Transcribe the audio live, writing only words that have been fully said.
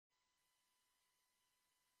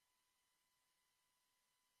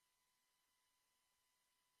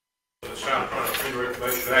South Carolina Freedom of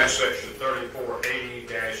Information Act, Section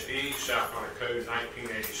 3480-E, South Carolina Code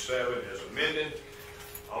 1987 as amended.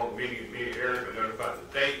 All the meeting areas will notify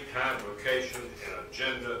the date, time, location, and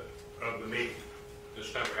agenda of the meeting.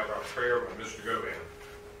 This time we have our prayer by Mr. Govan.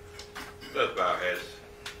 Let's bow our heads.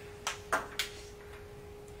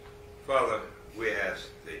 Father, we ask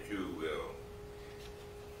that you will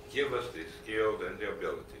give us the skills and the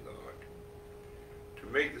ability, Lord, to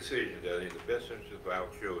make decisions that are in the best interest of our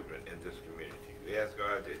children in this community. We ask,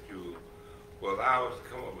 God, that you will allow us to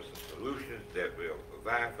come up with some solutions that will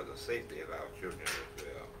provide for the safety of our children as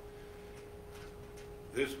well.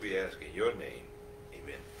 This we ask in your name.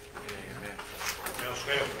 Amen. Amen. Now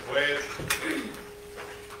stand for the pledge.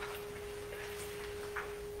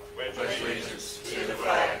 Pledge allegiance to the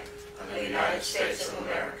flag of the United States of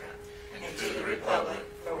America and to the republic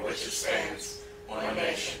for which it stands, one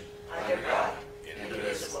nation, under God,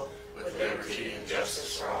 indivisible, with liberty and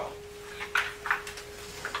justice for all.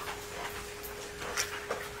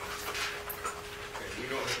 We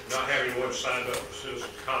don't not have anyone signed up for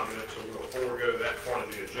citizens' comments, so we'll forego that part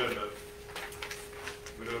of the agenda.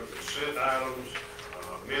 We go to consent items,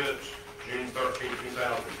 minutes, June 13,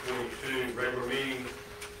 2022, regular meeting,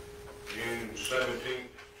 June 17,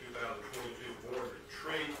 2022, board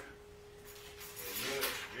retreat, and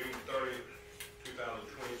minutes, June 30,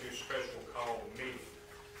 2022, special call meeting.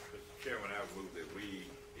 Mr. Chairman, I move that we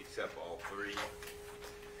accept all three.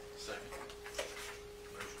 Second.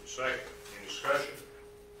 Motion second. Any discussion?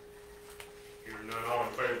 Hearing none, all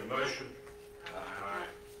in favor of the motion? Aye.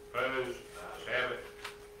 Opposed? Ayes have it.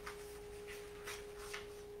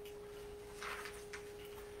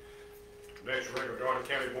 Next, regular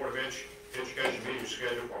Darlington County Board of Education meeting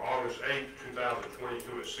scheduled for August 8,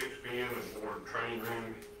 2022 at 6 p.m. in the board training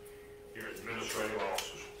room here at the administrative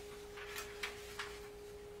offices.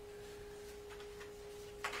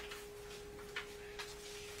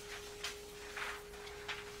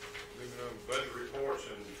 Moving on to budget reports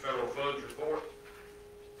and federal funds report.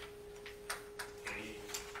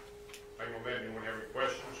 Anyone have any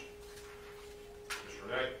questions? Ms.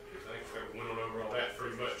 Renee, I think we went over all that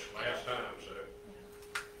pretty much last time, so.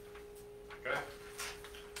 Okay.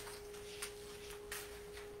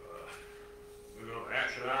 Moving on to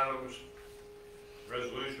action items.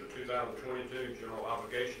 Resolution of 2022 general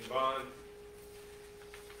obligation bond.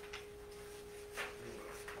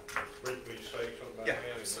 Briefly say something about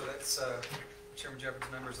that. So that's Chairman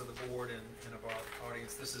Jeffords, members of the board, and of our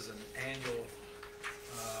audience. This is an annual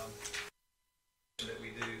that we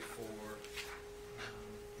do for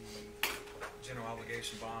the general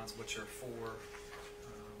obligation bonds, which are for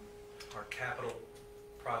our capital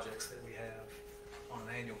projects that we have on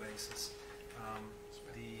an annual basis.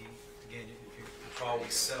 Again, if you recall, we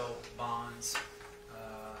sell bonds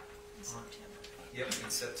in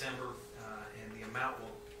September, and the amount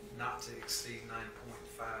will not to exceed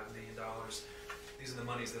 $9.5 million. These are the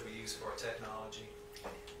monies that we use for our technology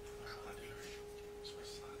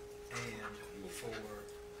and for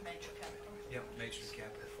major capital. Yep, major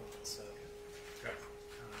capital funds. So, Okay.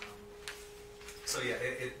 So yeah,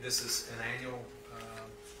 this is an annual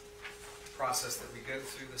process that we go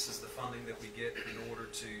through. This is the funding that we get in order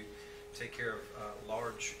to take care of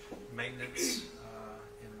large maintenance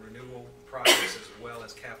and renewal projects, as well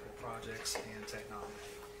as capital projects and technology.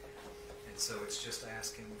 And so it's just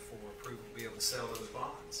asking for approval to be able to sell those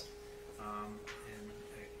bonds. And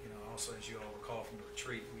also, as you all recall from the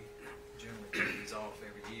retreat, we generally pay these off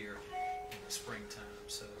every year in the springtime.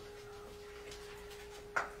 So.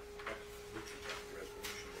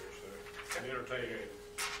 Resolution there, so can entertain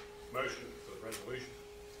a motion for the resolution.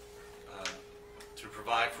 To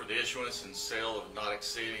provide for the issuance and sale of not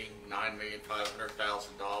exceeding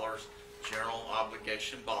 $9,500,000 general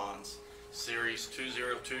obligation bonds, Series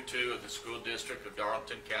 2022 of the School District of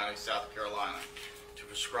Darlington County, South Carolina, to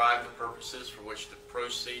prescribe the purposes for which the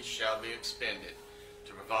proceeds shall be expended,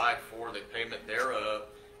 to provide for the payment thereof,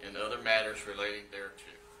 and other matters relating thereto.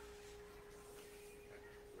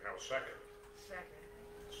 We have a second.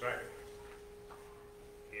 Second.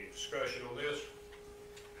 Any discussion on this?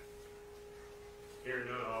 Hearing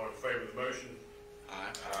none, all in favor of the motion?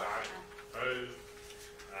 Aye. Aye. Opposed?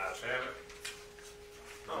 Ayes have it.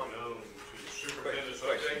 Moving on to the superintendent's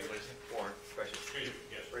update. Warren, question. Excuse me,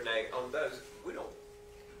 yes. Renee, on those, we don't,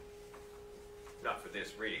 not for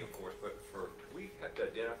this reading, of course, but we have to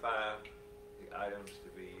identify the items to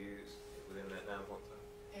be used within that 9.5?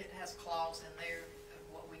 It has a clause in there of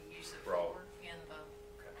what we use it Broad. for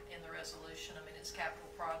in the resolution. I mean, it's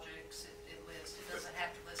capital projects. It lists. It doesn't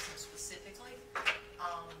have to list them specifically.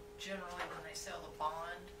 Generally, when they sell the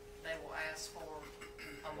bond, they will ask for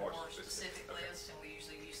a a More more specific, specific okay. list, and we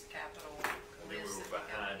usually use the capital And then we list. were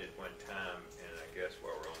behind at one time, and I guess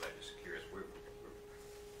while we're on that, just curious, we're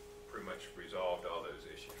pretty much resolved all those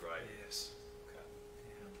issues, right? Yes. Okay.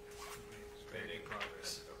 Very good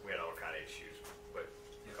progress. We had all kind of issues, but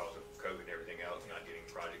because of COVID and everything else, not getting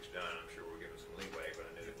projects done, I'm sure we're given some leeway, but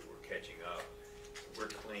I know that we were catching up. We're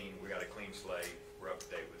clean, we got a clean slate, we're up to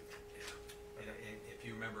date with. And if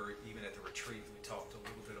you remember, even at the retreat, we talked a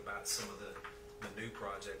little bit about some of the new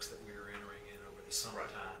projects that we were entering in over the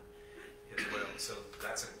summertime as well. So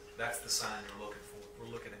that's the sign you're looking for.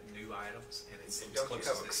 We're looking at new items, and it's And as don't you close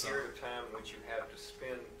have as a this period summer. of time which you have to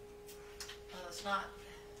spend, It's not,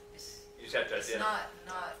 it's, you just have to it's identify?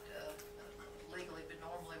 not legally, but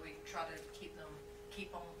normally we try to keep them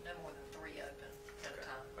no more than 3 open at a Okay,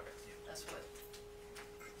 time. okay. That's what,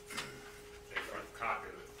 They got a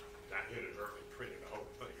copy of it. I inadvertently printed the whole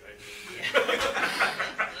thing.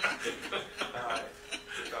 All right,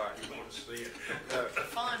 sorry. You want to see it? No.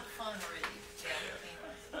 fun read, yeah,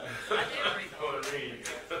 anyway. I did read the whole Fun thing. read.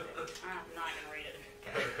 I'm not gonna read it.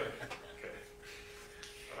 Okay.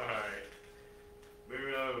 All right.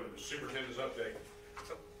 Moving on, superintendent's update.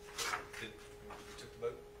 Did you took the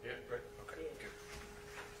vote? Yeah. Great. Okay. Yeah. Good.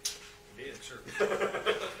 You did, sure.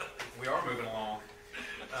 We are moving along.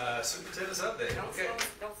 Superintendent's update. Okay.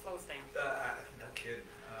 Don't slow us down. No kidding.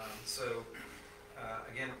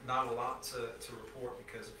 Again, not a lot to report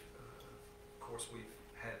because, of course, we've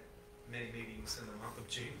had many meetings in the month of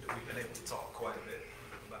June that we've been able to talk quite a bit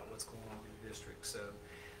about what's going on in the district. So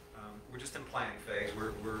we're just in planning phase.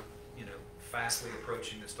 We're fastly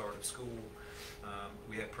approaching the start of school.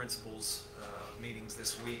 We have principals meetings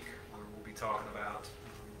this week where we'll be talking about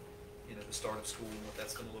the start of school and what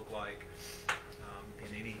that's going to look like,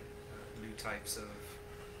 and any new types of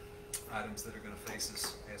items that are going to face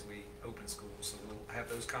us as we open school. So we'll have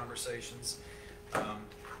those conversations.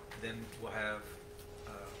 Then we'll have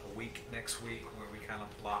a week next week where we kind of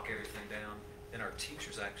lock everything down. Then our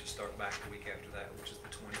teachers actually start back the week after that, which is the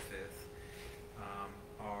 25th.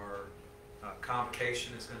 Our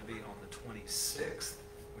convocation is going to be on the 26th,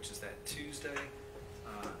 which is that Tuesday,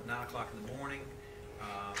 9 o'clock in the morning.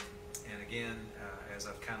 And again, as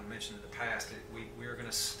I've kind of mentioned in the past, we are going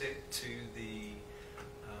to stick to the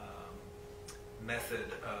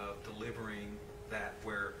method of delivering that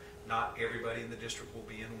where not everybody in the district will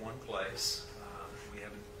be in one place. We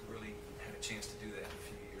haven't really had a chance to do that in a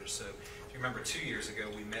few years. So if you remember 2 years ago,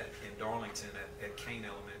 we met in Darlington at Kane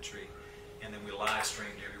Elementary, and then we live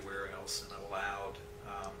streamed everywhere else and allowed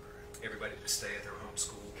everybody to stay at their home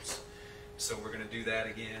schools. So we're going to do that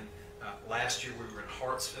again. Last year we were in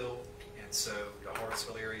Hartsville, and so the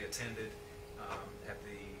Hartsville area attended at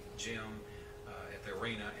the gym, at the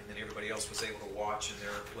arena, and then everybody else was able to watch in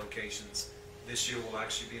their locations. This year we'll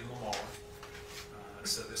actually be in Lamar.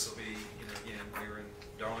 So this will be, again, we were in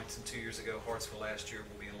Darlington 2 years ago, Hartsville last year,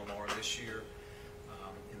 we'll be in Lamar this year.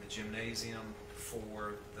 In the gymnasium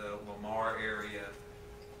for the Lamar area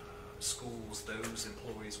schools, those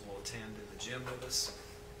employees will attend in the gym with us.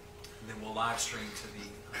 And then we'll live stream to the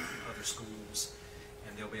other schools,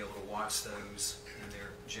 and they'll be able to watch those in their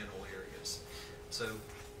general areas. So it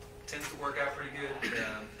tends to work out pretty good.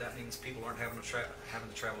 That means people aren't having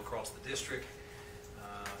to travel across the district.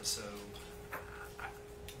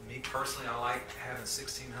 Me personally, I like having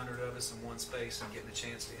 1,600 of us in one space and getting a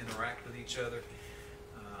chance to interact with each other.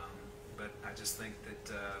 But I just think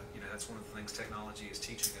that that's one of the things technology is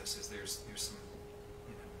teaching us, is there's some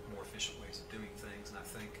more efficient ways of doing things, and I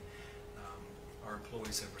think our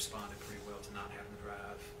employees have responded pretty well to not having to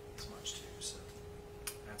drive as much too. So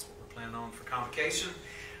that's what we're planning on for convocation.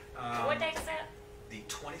 What date is that? The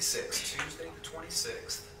 26th, Tuesday the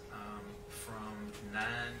 26th, from 9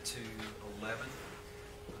 to 11.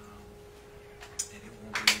 And it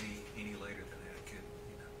won't be any later than that. It could,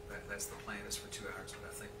 that's the plan, is for 2 hours, but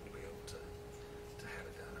I think we'll be able to have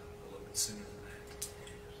it done a little bit sooner than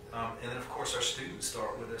that. And then, of course, our students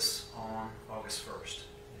start with us on August 1st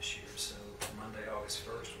this year. So Monday, August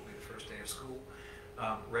 1st will be the first day of school.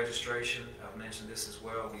 Registration, I've mentioned this as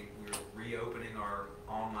well. We're reopening our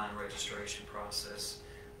online registration process,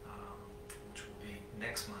 which will be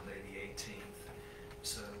next Monday, the 18th.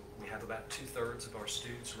 So we have about 2/3 of our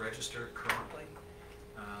students registered currently.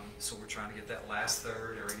 So we're trying to get that last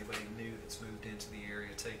third, or anybody new that's moved into the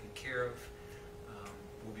area, taken care of.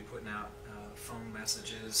 We'll be putting out phone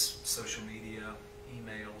messages, social media,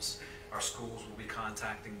 emails. Our schools will be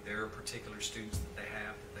contacting their particular students that they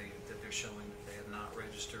have, that they're showing that they have not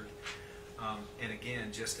registered. And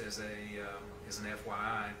again, just as an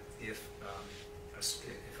FYI, if a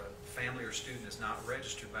family or student is not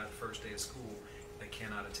registered by the first day of school, they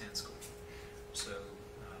cannot attend school. So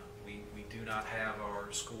We do not have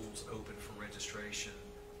our schools open for registration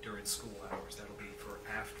during school hours. That'll be for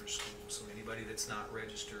after school. So anybody that's not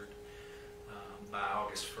registered by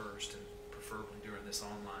August 1st, and preferably during this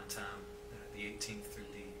online time, the 18th through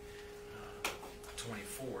the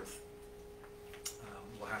 24th,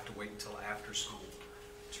 will have to wait until after school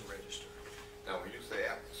to register. Now, when you say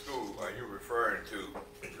after school, are you referring to,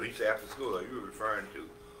 when you say after school, are you referring to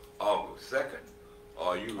August 2nd? Or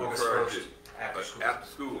are you August referring 1st, to after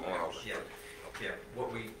school. on August 1st? Yeah.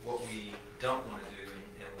 What we don't want to do,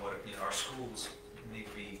 and what, our schools need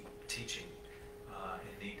to be teaching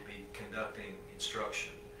and need to be conducting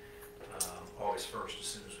instruction August 1st as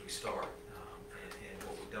soon as we start. And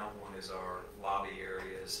what we don't want is our lobby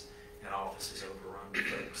areas and offices overrun with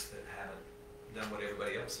folks that haven't done what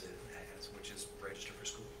everybody else has, which is register for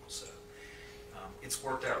school. So it's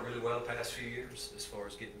worked out really well the past few years as far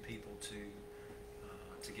as getting people to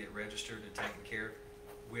get registered and taken care of.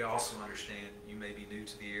 We also understand you may be new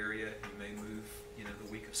to the area, you may move,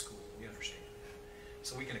 the week of school. We understand that.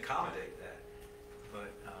 So we can accommodate that.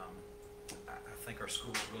 But I think our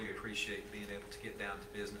schools really appreciate being able to get down to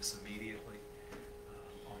business immediately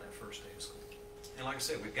on that first day of school. And like I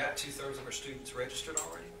said, we've got 2/3 of our students registered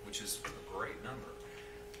already, which is a great number.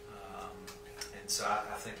 And so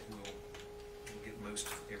I think we'll get most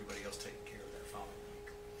of everybody else taken care of that following week.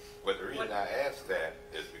 But the reason I ask that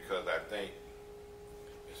is because I think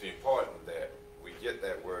it's important that we get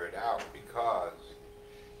that word out, because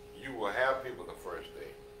you will have people the first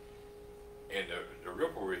day. And the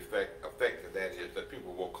ripple effect of that is that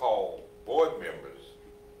people will call board members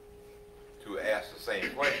to ask the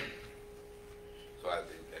same question. So I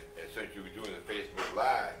think, and since you were doing the Facebook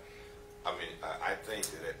Live, I think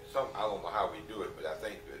that I don't know how we do it, but I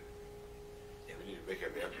think that we need to make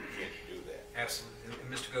every effort we can to do that. Absolutely.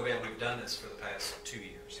 And Mr. Govan, we've done this for the past 2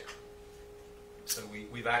 years. So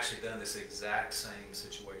we've actually done this exact same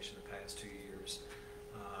situation the past 2 years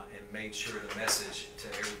and made sure to message to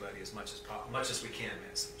everybody as much as we can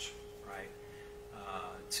message, right,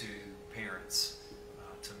 to parents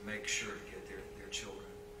to make sure to get their children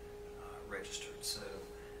registered. So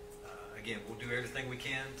again, we'll do everything we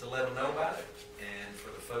can to let them know about it. And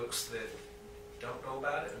for the folks that don't know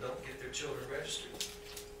about it and don't get their children registered,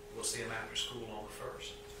 we'll see them after school on the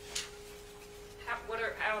 1st. How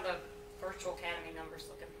are the virtual academy numbers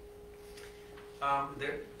looking?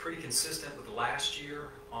 They're pretty consistent with last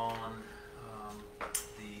year on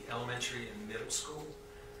the elementary and middle school,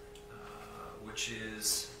 which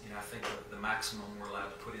is, I think the maximum we're allowed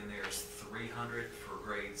to put in there is 300 for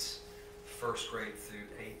grades, first grade through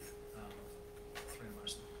 8th.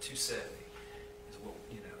 270 is what,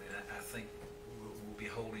 and I think we'll be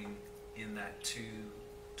holding in that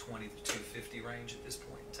 220 to 250 range at this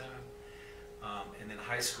point in time. And then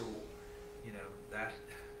high school, that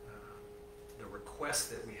the requests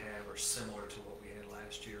that we have are similar to what we had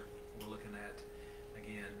last year. We're looking at,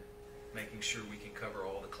 again, making sure we can cover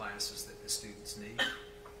all the classes that the students need and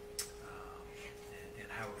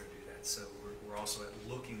how we're going to do that. So we're also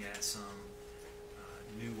looking at some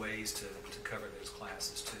new ways to cover those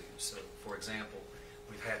classes too. So for example,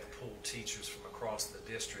 we've had to pull teachers from across the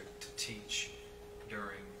district to teach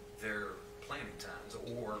during their planning times,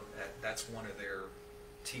 or that's one of their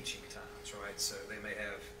teaching times, right? So they may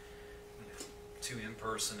have 2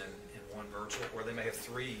 in-person and 1 virtual, or they may have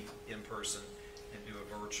 3 in-person and do a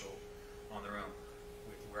virtual on their own.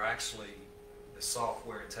 We're actually, the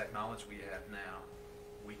software and technology we have now,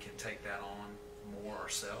 we can take that on more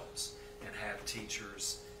ourselves and have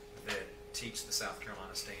teachers that teach the South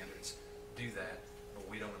Carolina standards do that, but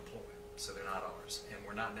we don't employ them, so they're not ours. And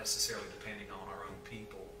we're not necessarily depending on our own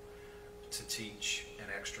people to teach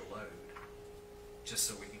an extra load, just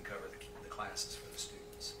so we can cover the classes for the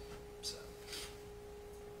students. So.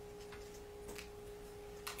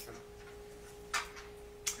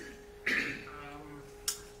 Let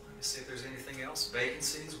me see if there's anything else.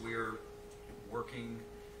 Vacancies, we're working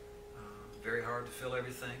very hard to fill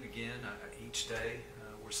everything. Again, each day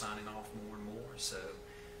we're signing off more and more, so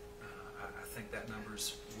I think that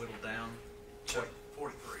number's whittled down. Chuck?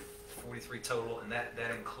 43 total, and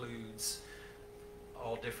that includes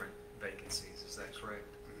all different vacancies. Is that correct?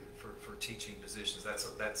 For teaching positions, that's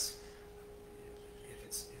if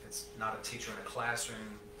it's not a teacher in a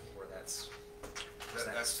classroom, or that's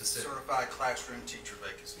specific. Certified classroom teacher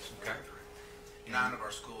vacancies. Okay. 9 of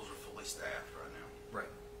our schools are fully staffed right now. Right.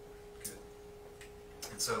 Good.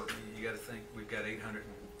 And so you got to think we've got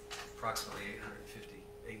approximately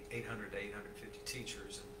 800 to 850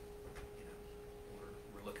 teachers, and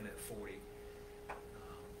we're looking at 40.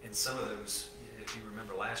 And some of those, if you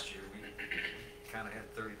remember last year, we kind of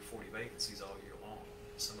had 30 to 40 vacancies all year long.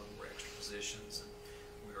 some of them were extra positions, and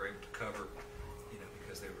we were able to cover,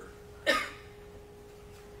 because we were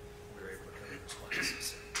able to cover those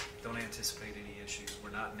classes. Don't anticipate any issues.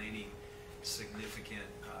 We're not in any significant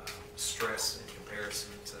stress in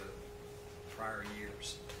comparison to prior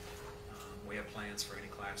years. We have plans for any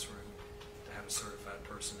classroom to have a certified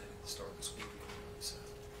person in at the start of the school year. So,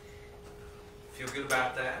 feel good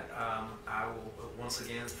about that. I will once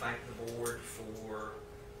again thank the board for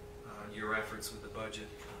your efforts with the budget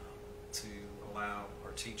to allow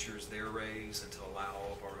our teachers their raise and to allow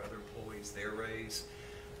all of our other employees their raise.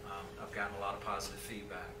 I've gotten a lot of positive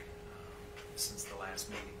feedback since the last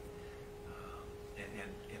meeting,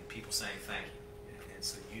 and people saying thank you, and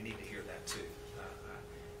so you need to hear that too.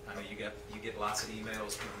 I know you get lots of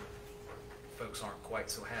emails when folks aren't quite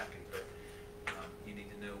so happy, but you need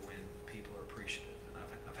to know when people are appreciative, and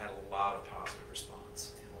I've had a lot of positive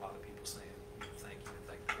response and a lot of people saying thank you and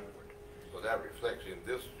thank the board. So that reflects in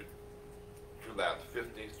this July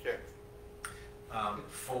 15th check.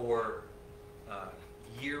 For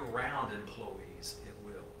year-round employees, it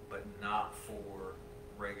will, but not for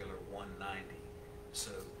regular 190.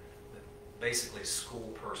 So basically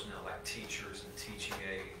school personnel like teachers and teaching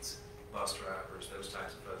aides, bus drivers, those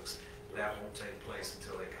types of folks, that won't take place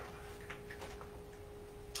until they come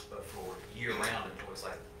back. But for year-round employees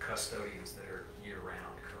like custodians that are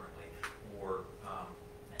year-round currently, or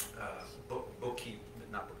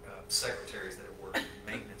secretaries that are working,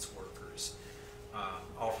 maintenance workers,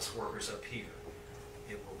 office workers up here,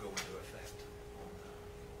 it will go into effect on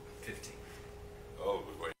the 15th. Oh,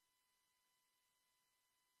 wait.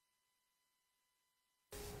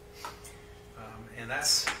 And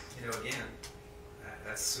that's, again,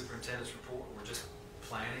 that's the superintendent's report. We're just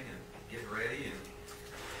planning and getting ready, and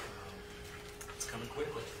it's coming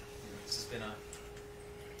quickly. This has been a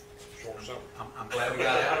Short summer. I'm glad we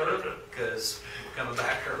got out early because we're coming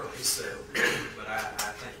back early. So, but I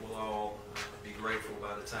think we'll all be grateful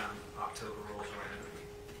by the time October rolls around.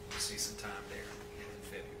 We'll see some time there and in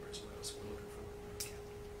February as well. So we're looking forward to it.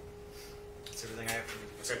 That's everything I have for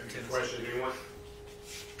Okay, any questions, anyone?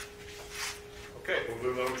 Okay, we'll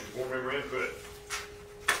move on to board member input.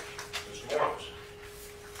 Mr. Morris.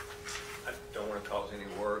 I don't want to cause any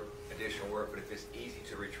additional work, but if it's easy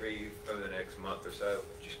to retrieve over the next month or so,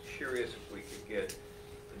 just curious if we could get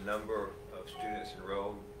the number of students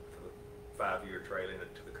enrolled for the 5-year trailing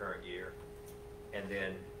to the current year. And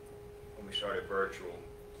then when we started virtual,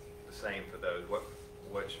 the same for those,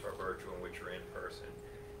 which are virtual and which are in person.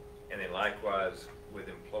 And then likewise with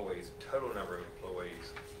employees, total number of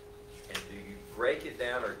employees. And do you break it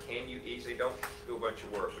down, or can you easily, don't do a bunch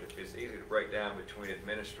of work, but if it's easy to break down between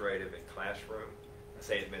administrative and classroom, I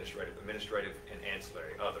say administrative and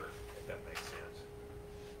ancillary, other, if that makes sense.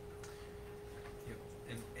 Yep.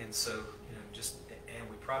 And so, and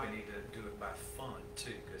we probably need to do it by fund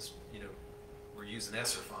too, because, we're using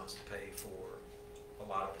ESSER funds to pay for a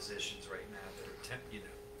lot of positions right now that are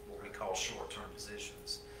what we call short-term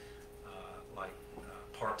positions, like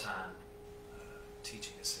part-time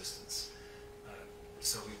teaching assistants.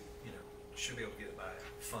 So we, should be able to get it by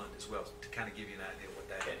fund as well to kind of give you an idea of what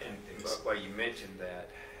that is. While you mentioned that,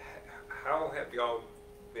 how have y'all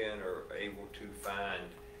been or able to find,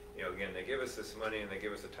 again, they give us this money and they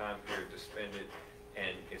give us a time period to spend it,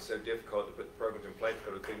 and it's so difficult to put the programs in place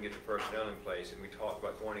because we couldn't get the personnel in place, and we talked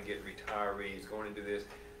about going to get retirees, going to do this.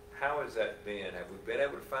 How has that been? Have we been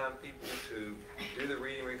able to find people to do the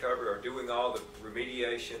reading recovery or doing all the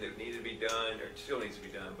remediation that needed to be done, or still needs to be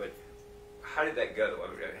done, but how did that go?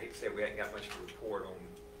 I hate to say we haven't got much of a report on.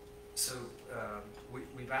 So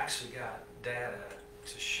we've actually got data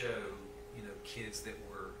to show, kids that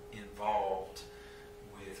were involved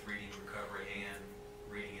with reading recovery and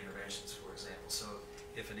reading interventions, for example. So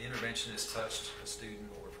if an interventionist touched a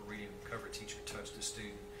student, or if a reading recovery teacher touched a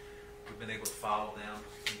student, we've been able to follow them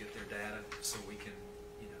and get their data, so we can,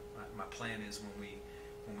 my plan is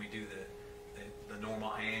when we do the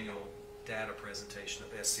normal annual data presentation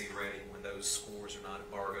of SC Ready, when those scores are not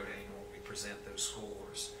embargoed anymore, we present those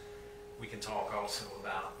scores. We can talk also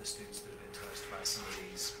about the students that have been touched by some of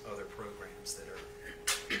these other programs that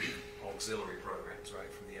are auxiliary programs,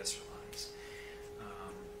 right, from the ESSER lines.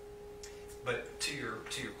 But to your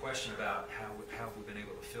question about how we've been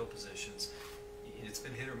able to fill positions, it's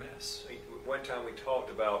been hit or miss. One time we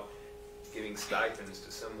talked about giving stipends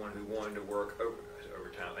to someone who wanted to work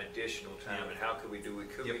overtime, additional time, and how could we do it?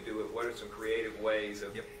 Could we do it? What are some creative ways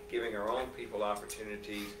of giving our own people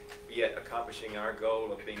opportunities, yet accomplishing our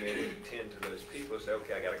goal of being able to tend to those people? Say,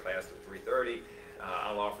 okay, I got a class at 3:30.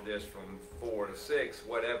 I'll offer this from 4 to 6.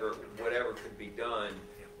 Whatever could be done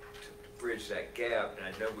to bridge that gap, and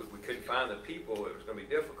I know we couldn't find the people, it was gonna be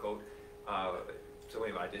difficult. So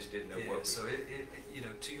anyway, I just didn't know what. So you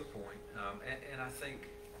know, to your point, and I think,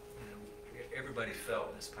 you know, everybody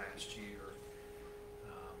felt this past year,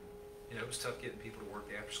 you know, it was tough getting people to work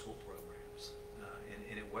the after-school programs,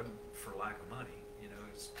 and it wasn't for lack of money. You know,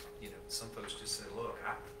 it's, you know, some folks just said, look,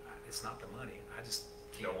 it's not the money, I just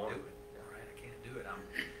can't do it. Right, I can't do it. I'm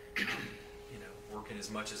you know, working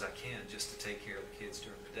as much as I can just to take care of the kids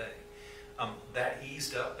during the day. That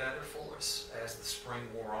eased up better for us as the spring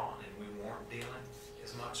wore on, and we weren't dealing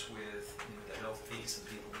as much with, you know, the health piece and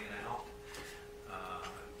people being out.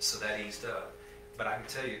 So that eased up. But I can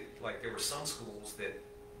tell you, like, there were some schools that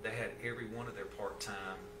they had every one of their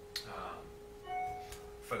part-time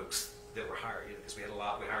folks that were hired, you know, because we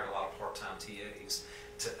hired a lot of part-time TAs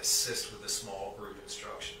to assist with the small group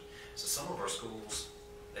instruction. So some of our schools,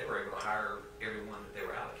 they were able to hire everyone that they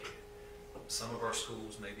were allocated. Some of our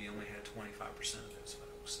schools maybe only had 25% of those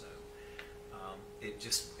folks. So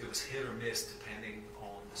it was hit or miss depending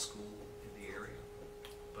on the school in the area.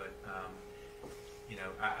 But you know,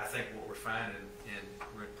 I think what we're finding in,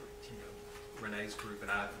 you know, Renee's group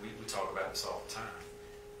and we talk about this all the time.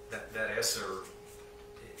 That ESSER,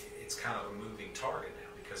 it's kind of a moving target now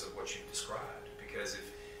because of what you described. Because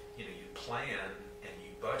if, you know, you plan and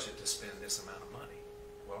you budget to spend this amount of money,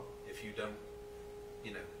 well, if you don't,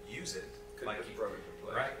 you know, use it, like you,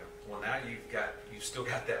 right? Well, now you've still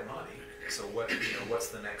got that money. So what, you know, what's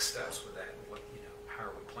the next steps with that? What, you know, how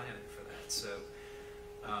are we planning for that? So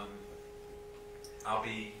I'll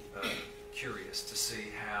be curious to see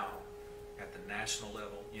how, at the national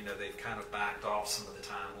level, you know, they've kind of backed off some of the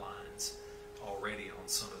timelines already on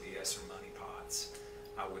some of the ESSER money pots.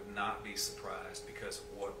 I would not be surprised, because of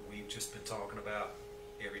what we've just been talking about,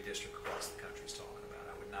 every district across the country is talking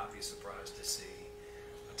about. I would not be surprised to see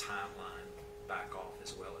a timeline back off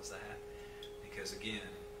as well as that, because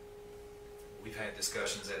again, we've had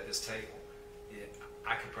discussions at this table.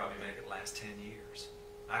 I could probably make it last 10 years.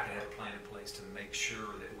 I could have a plan in place to make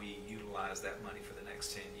sure that we utilize that money for the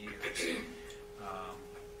next 10 years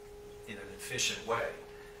in an efficient way,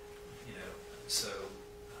 you know. So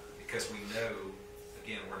because we know,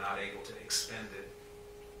 again, we're not able to expend it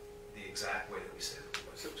the exact way that we said we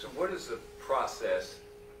would. So what is the process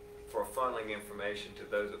for funneling information to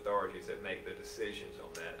those authorities that make the decisions on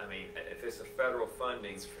that? I mean, if it's a federal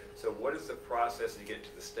funding, so what is the process to get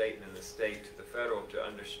to the state and then the state to the federal to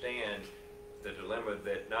understand the dilemma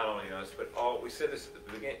that not only us, but all, we said this at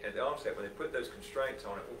the beginning, at the onset, when they put those constraints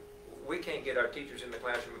on it, we can't get our teachers in the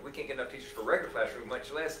classroom, we can't get enough teachers for regular classroom,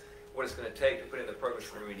 much less what it's going to take to put in the programs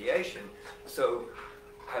for remediation. So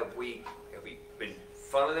have we been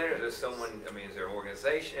funneling it, or is there someone, I mean, is there an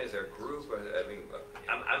organization, is there a group, or, I mean,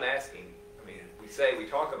 I'm asking, I mean, we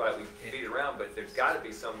talk about it, we beat it around, but there's got to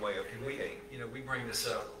be some way of communicating. You know, we bring this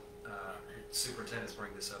up, superintendents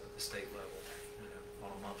bring this up at the state level, you know,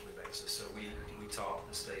 on a monthly basis. So we talk to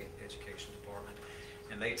the state education department,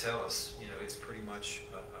 and they tell us, you know, it's pretty much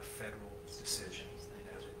a federal decision,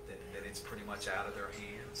 you know, that it's pretty much out of their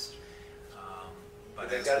hands. But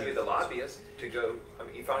they've got to be the lobbyists to go, I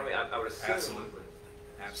mean, you follow me? I would assume. Absolutely.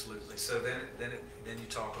 Absolutely. So then you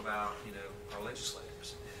talk about, you know, our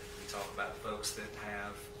legislators, and we talk about folks that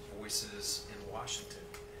have voices in Washington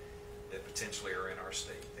that potentially are in our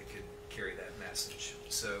state that could carry that message.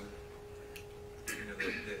 So, you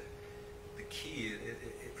know, the key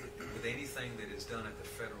with anything that is done at the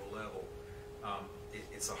federal level,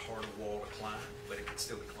 it's a harder wall to climb, but it can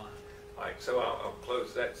still be climbed. All right, so I'll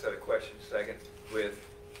close that set of questions a second with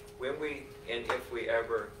when we, and if we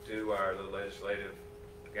ever do our legislative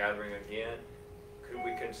gathering again, could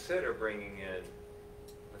we consider bringing in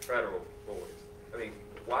the federal boards? I mean,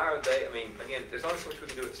 why are they, I mean, again, there's only so much we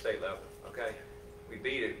can do at the state level, okay? We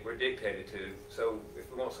beat it, we're dictated to. So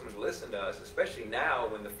if we want someone to listen to us, especially now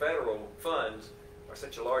when the federal funds are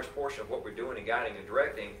such a large portion of what we're doing and guiding and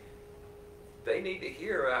directing, they need to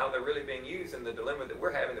hear how they're really being used and the dilemma that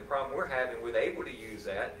we're having, the problem we're having with able to use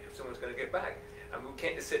that if someone's going to get back. I mean, we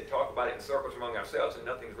can't just sit and talk about it in circles among ourselves and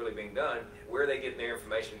nothing's really being done. Where are they getting their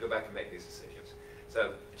information to go back and make these decisions?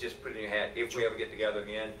 So just put it in your hat, if we ever get together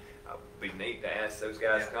again, it'd be neat to ask those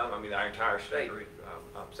guys to come. I mean, our entire state.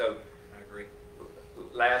 So I agree.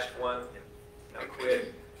 Last one, now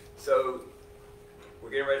quit. So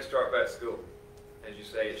we're getting ready to start back school. As you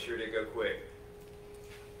say, it sure did go quick.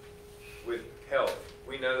 With health,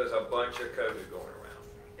 we know there's a bunch of COVID going around.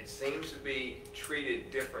 It seems to be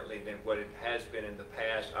treated differently than what it has been in the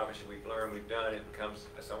past. Obviously, we've learned, we've done,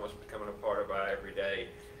 it's almost becoming a part of our everyday.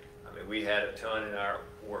 I mean, we had a ton in our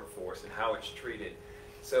workforce and how it's treated.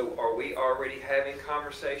 So are we already having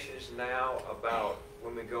conversations now about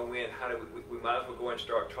when we go in, how do we might as well go and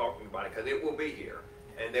start talking about it, because it will be here.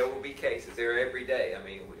 And there will be cases there every day. I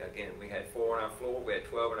mean, we had 4 on our floor, we had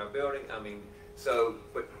 12 in our building. I mean, so,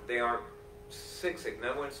 but they aren't sick.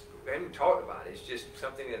 No one's, we haven't talked about it. It's just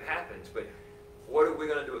something that happens. But what are we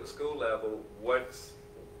going to do at the school level? What is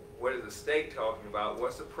the state talking about?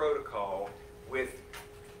 What's the protocol with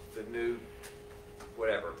the new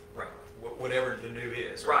whatever? Right. Whatever the new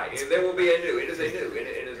is. Right. There will be a new. It is a new.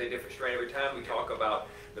 It is a different strain. Every time we talk about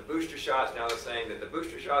the booster shots, now they're saying that the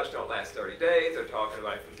booster shots don't last 30 days. They're talking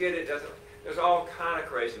about forget it. Doesn't. There's all kind of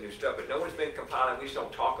crazy new stuff, but no one's been compiling. We just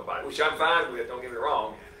don't talk about it, which I'm fine with. Don't get me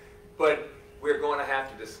wrong, but we're going to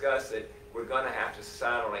have to discuss it. We're going to have to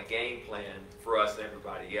decide on a game plan for us and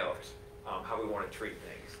everybody else, how we want to treat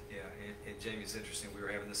things. Yeah, and Jamie, it's interesting. We were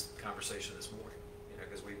having this conversation this morning,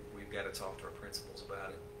 because we've got to talk to our principals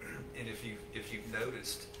about it. And if you've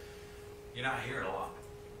noticed, you're not hearing a lot.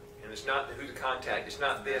 And it's not who's the contact. It's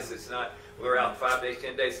not this. It's not we're out 5 days,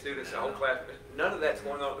 10 days, students, the whole class. None of that's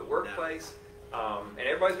going on at the workplace, and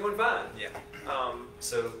everybody's doing fine. Yeah.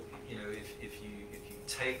 So if you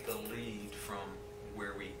take the lead from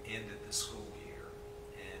where we ended the school year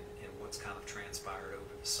and what's kind of transpired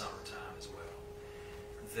over the summertime as well,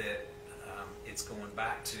 that it's going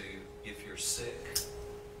back to if you're sick,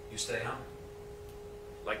 you stay home.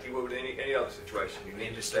 Like you would with any other situation, you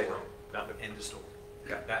need to stay home. End of story.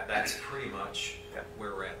 Okay. That's pretty much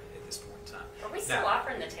where we're at this point in time. Are we still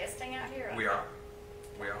offering the testing out here? We are.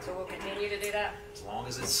 We are. So we'll continue to do that? As long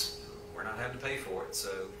as we're not having to pay for it. So,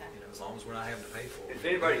 as long as we're not having to pay for it. Is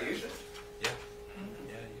anybody using it? Yeah.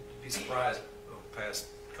 Yeah, you'd be surprised over the past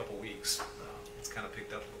couple weeks. It's kind of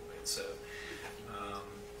picked up a little bit. So,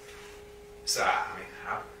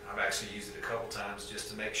 I've actually used it a couple times just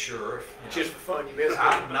to make sure. Just for fun, you missed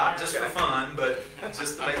it? Not just for fun, but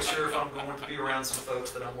just to make sure if I'm going to be around some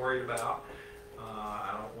folks that I'm worried about.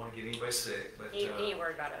 I don't want to get anybody sick. But He ain't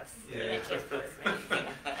worried about us. Yeah. He ain't kids for us.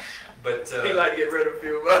 But he'd like to get rid of a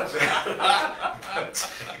few of us.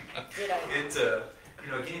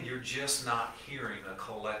 Again, you're just not hearing a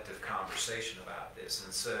collective conversation about this.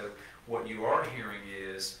 And so what you are hearing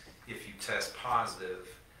is if you test positive,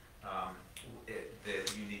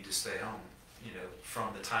 that you need to stay home,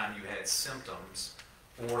 from the time you had symptoms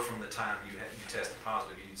or from the time you tested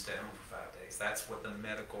positive, you need to stay home for 5 days. That's what the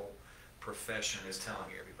medical profession is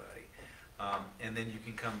telling everybody. And then you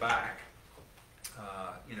can come back,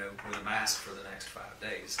 with a mask for the next 5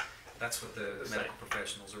 days. That's what the medical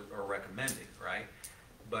professionals are recommending, right?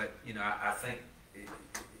 But, I think,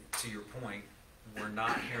 to your point, we're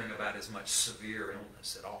not hearing about as much severe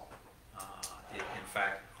illness at all. In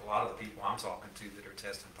fact, a lot of the people I'm talking to that are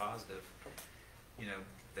testing positive,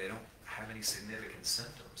 they don't have any significant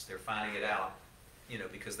symptoms. They're finding it out,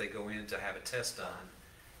 because they go in to have a test done,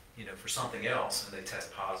 for something else, and they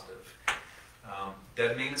test positive.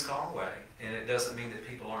 Doesn't mean it's gone away, and it doesn't mean that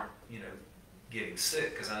people aren't, getting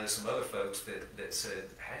sick, because I know some other folks that said,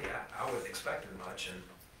 hey, I wasn't expecting much, and,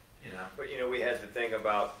 But we had the thing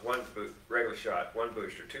about regular shot, 1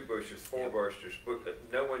 booster, 2 boosters, 4 boosters.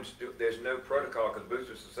 There's no protocol because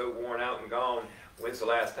boosters are so worn out and gone. When's the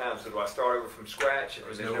last time? So do I start over from scratch?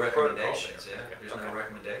 there's no recommendations. There's no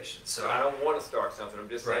recommendations. So I don't want to start something. I'm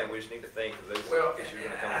just saying we just need to think of those issues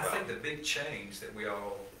going to come about. I think the big change that we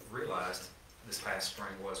all realized this past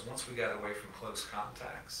spring was once we got away from close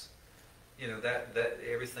contacts, that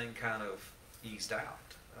everything kind of eased out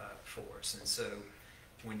for us. And so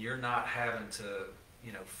when you're not having to,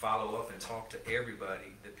 follow up and talk to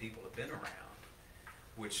everybody that people have been around,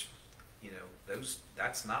 which,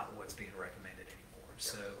 that's not what's being recommended anymore.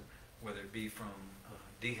 So whether it be from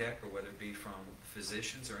DHEC or whether it be from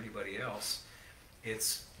physicians or anybody else,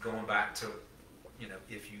 it's going back to,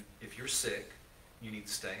 if you're sick, you need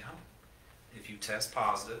to stay home. If you test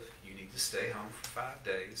positive, you need to stay home for 5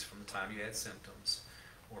 days from the time you had symptoms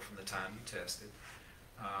or from the time you tested,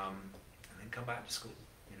 and then come back to school,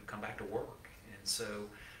 come back to work. And so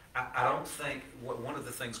I don't think, one of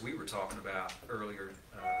the things we were talking about earlier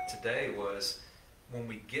today was when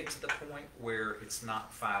we get to the point where it's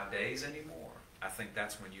not 5 days anymore, I think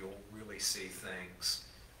that's when you'll really see things.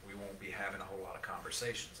 We won't be having a whole lot of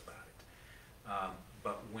conversations about it.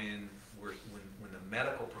 But when the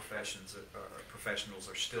medical professionals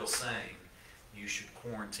are still saying you should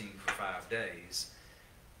quarantine for 5 days,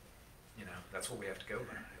 that's what we have to go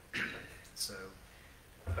by. So,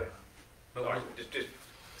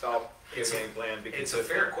 it's all game plan. It's a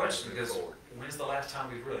fair question because when's the last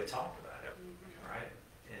time we've really talked about it, right?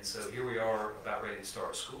 And so here we are about ready to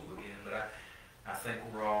start school again, but I think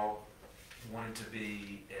we're all wanting to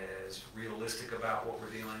be as realistic about what we're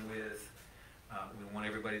dealing with. We want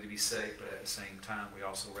everybody to be safe, but at the same time, we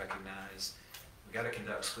also recognize we got to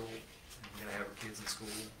conduct school, and we got to have our kids in school,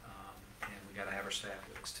 and we got to have our staff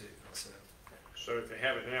with us too. So if they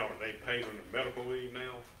have it now, are they paid on the medical leave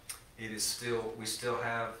now? It is still, we still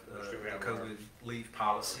have Still the have COVID leave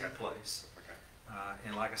policy in place. Okay.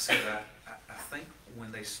 And like I said, I think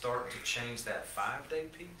when they start to change that 5-day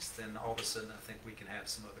piece, then all of a sudden I think we can have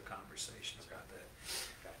some other conversations about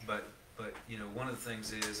that. But you know, one of the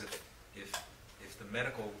things is if the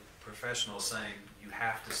medical professional is saying you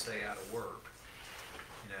have to stay out of work,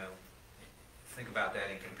 you know, think about that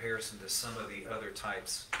in comparison to some of the other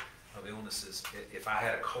types of illnesses. If I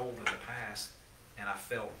had a cold in the past and I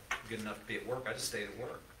felt good enough to be at work, I just stayed at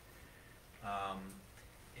work.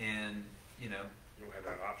 And you know, You don't have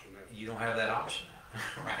that option now. you don't have that option,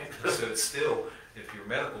 right? So it's still, if your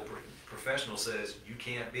medical professional says you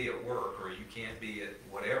can't be at work or you can't be at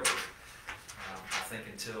whatever, I think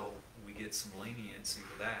until we get some leniency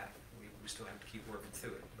with that, we still have to keep working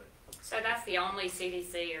through it. But So that's the only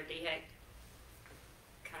CDC or DHEC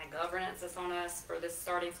kind of governance that's on us for this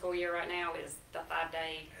starting school year right now is the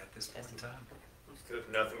 5-day. at this point in time, So there's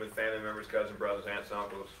nothing with family members, cousins, brothers, aunts,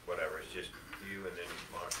 uncles, whatever, it's just you and then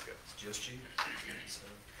Monica. it's just you. So.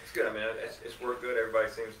 It's good, I mean, it's worked good, everybody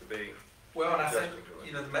seems to be, Well, and I think, adjusting to it.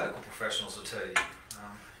 you know, the medical professionals will tell you,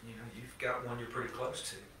 you know, you've got one you're pretty close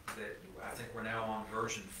to, that I think we're now on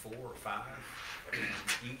version 4 or 5, and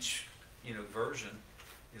each, you know, version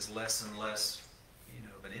is less and less, you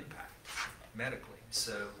know, of an impact medically.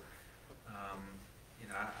 So, you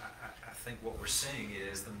know, I think what we're seeing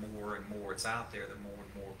is the more and more it's out there, the more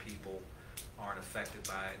and more people aren't affected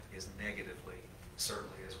by it as negatively,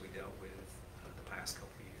 certainly as we dealt with the past couple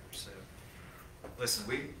of years. So, listen,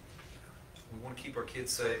 we want to keep our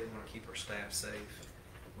kids safe, we want to keep our staff safe,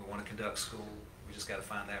 we want to conduct school. We just got to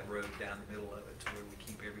find that road down the middle of it to where we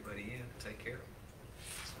keep everybody in and take care of them.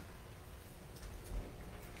 So.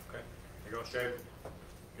 Okay. You go, Shane?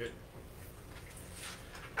 Good.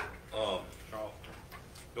 Charles?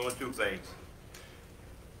 Doing 2 things.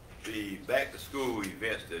 The back-to-school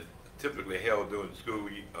events that typically held during the school,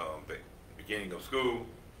 beginning of school,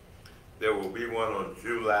 there will be one on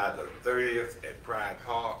July the 30th at Pride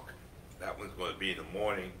Park. That one's going to be in the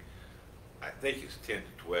morning. I think it's 10 to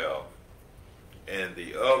 12. And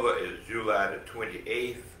the other is July the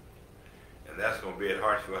 28th, and that's going to be at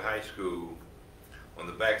Hartsville High School on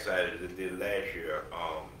the backside as it did last year,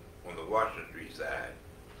 on the Washington Street side.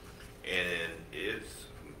 And it's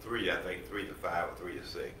from 3 to 5 or 3 to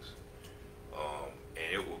 6.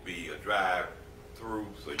 And it will be a drive through,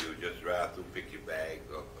 so you'll just drive through, pick your bags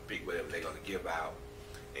or pick whatever they're going to give out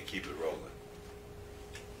and keep it rolling.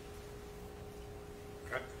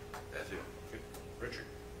 Okay. That's it. Good. Richard?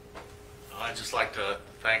 I'd just like to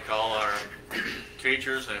thank all our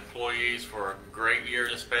teachers and employees for a great year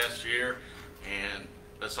this past year, and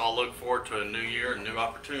let's all look forward to a new year and new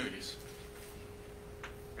opportunities.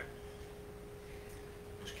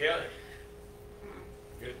 Ms. Kelly?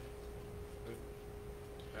 Good? Good.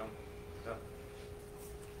 No? No? Okay.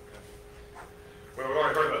 Well, we've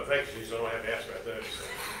already heard about vacancies, so I don't have to ask about those.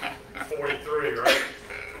 So 43, right?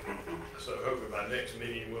 So hopefully by next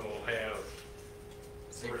meeting, we'll have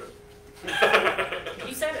 3. You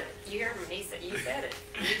said it. You heard him. He said, you said it.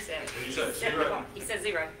 You said it. You said He 0? He said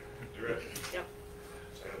 0. Zero. Yep.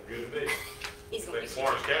 Sounds good to me. He's I going think to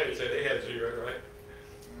Florence County said they had 0, right?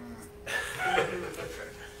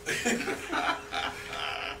 The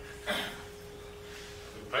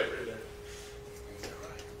paper in there.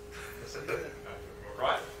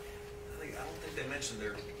 Right. I don't think they mentioned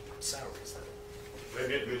their salaries though. They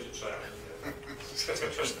did mention salary. I think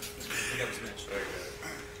that was mentioned.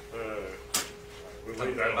 We'll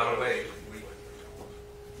leave that By the alone. way,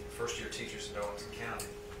 first-year teachers in Darlington County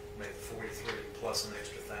made 43 plus an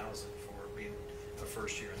extra 1,000 for being a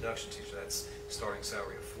first-year induction teacher. That's starting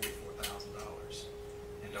salary of $44,000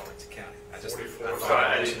 in Darlington County. I just 44. thought I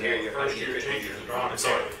I mentioned didn't hear you. First year teachers in Darlington I'm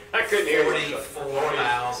sorry. County. I couldn't hear you.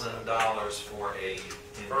 $44,000 for a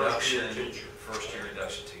First-year induction, teacher. first-year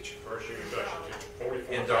induction teacher First year induction teacher, in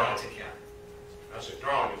 44,000. Darlington County. I said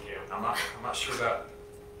Darlington County. I'm not sure about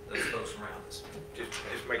those folks around us.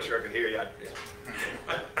 just make sure I can hear you.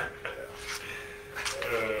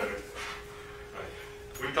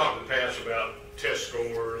 We talked in the past about test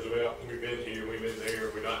scores, about we've been here, we've been there,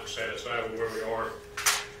 we're not satisfied with where we are.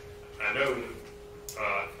 I know,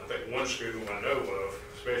 I think one school I know of,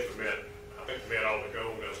 especially met all the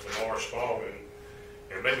goals, that's Lamar Spalding,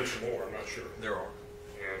 and maybe some more, I'm not sure. There are.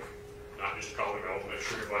 And not just calling on, make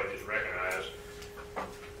sure everybody gets recognized. And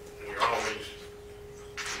you're always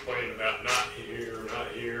complaining about not here.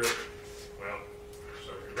 Well,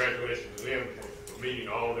 so congratulations to them for meeting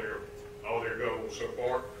all their goals so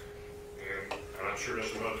far. And I'm sure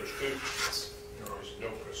there's some others too. There's no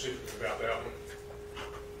secret about that one.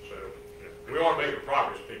 So, yeah, we are making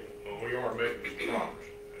progress, people. We are making progress.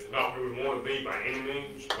 It's not where we want to be by any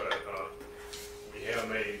means, but we have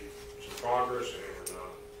made some progress, and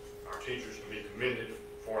our teachers can be commended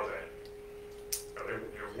for that. They're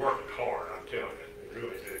working hard, I'm telling you. They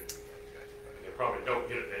really do. And they probably don't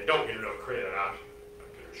get enough credit, I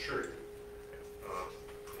can assure you.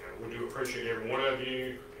 And we do appreciate every one of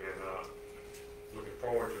you, and looking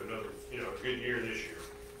forward to another, good year this year.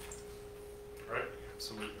 All right?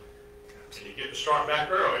 Absolutely. And you get to start back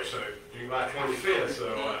early, so July 25th, so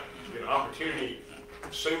you get an opportunity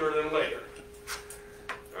sooner than later.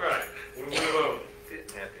 All right, we'll move on.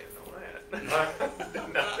 Didn't have to end on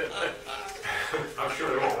that. I'm sure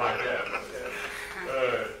they won't like that.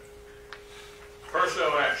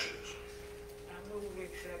 Personnel actions. I move we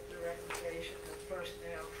accept the recommendation of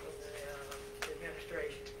personnel for the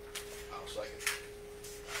administration. I'll second.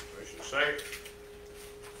 Motion second.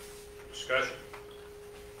 Discussion.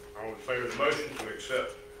 All in favor of the motion to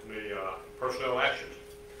accept the personnel actions?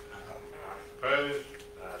 Opposed?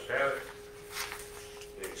 Ayes have it.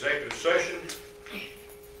 The executive session.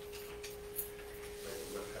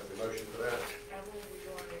 Have the motion for that. I move we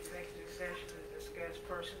go into executive session to discuss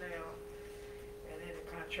personnel and any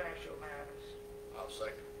contractual matters. I'll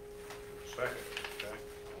second. Second. Okay.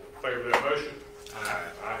 All in favor of that motion?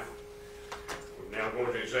 Aye. We're now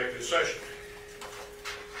going to executive session.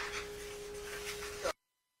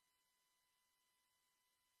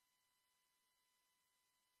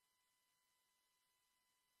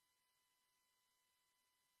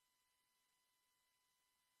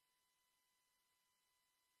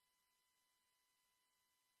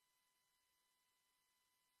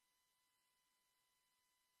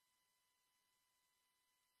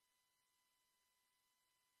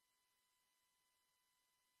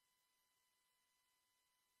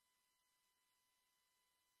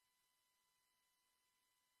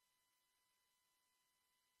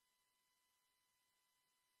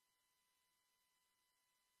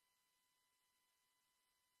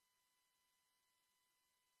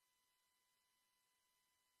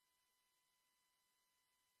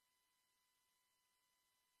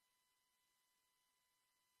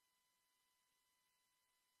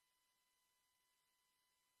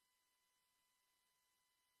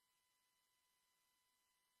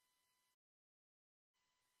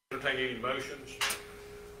 Entertain any motions?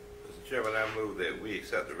 Mr. Chairman, I move that we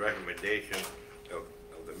accept the recommendation of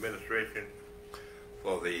the administration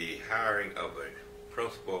for the hiring of a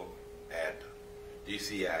principal at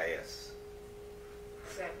DCIS.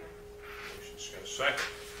 Second. Motion's got a second.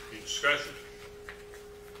 Any discussion?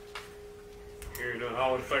 Hearing none,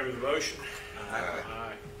 all in favor of the motion?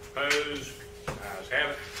 Aye. Opposed? Ayes have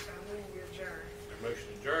it. I move we adjourn. Motion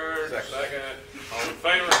adjourned. Second. All in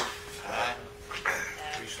favor? Aye.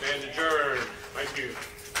 We stand adjourned. Thank you.